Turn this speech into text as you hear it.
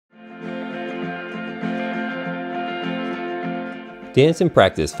Dance in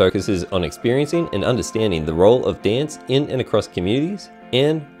Practice focuses on experiencing and understanding the role of dance in and across communities,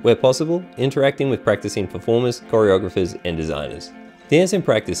 and, where possible, interacting with practicing performers, choreographers, and designers. Dance in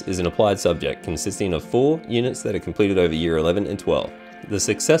Practice is an applied subject consisting of 4 units that are completed over Year 11 and 12. The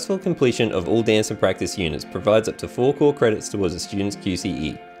successful completion of all Dance in Practice units provides up to 4 core credits towards a student's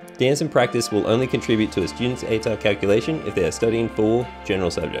QCE. Dance in Practice will only contribute to a student's ATAR calculation if they are studying 4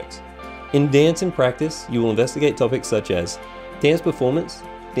 general subjects. In Dance in Practice, you will investigate topics such as dance performance,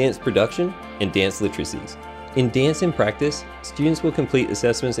 dance production, and dance literacies. In Dance in Practice, students will complete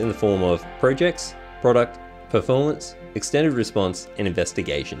assessments in the form of projects, product, performance, extended response, and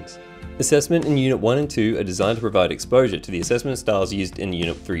investigations. Assessment in Unit 1 and 2 are designed to provide exposure to the assessment styles used in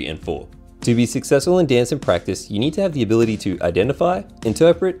Unit 3 and 4. To be successful in Dance in Practice, you need to have the ability to identify,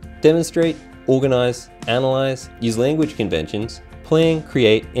 interpret, demonstrate, organize, analyze, use language conventions, plan,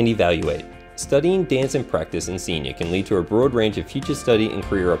 create, and evaluate. Studying Dance in Practice in senior can lead to a broad range of future study and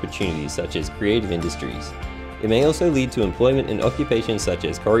career opportunities such as creative industries. It may also lead to employment in occupations such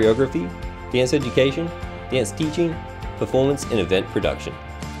as choreography, dance education, dance teaching, performance and event production.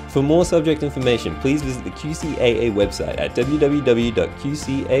 For more subject information, please visit the QCAA website at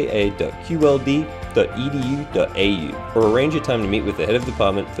www.qcaa.qld.edu.au or arrange a time to meet with the Head of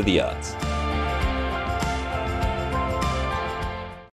Department for the Arts.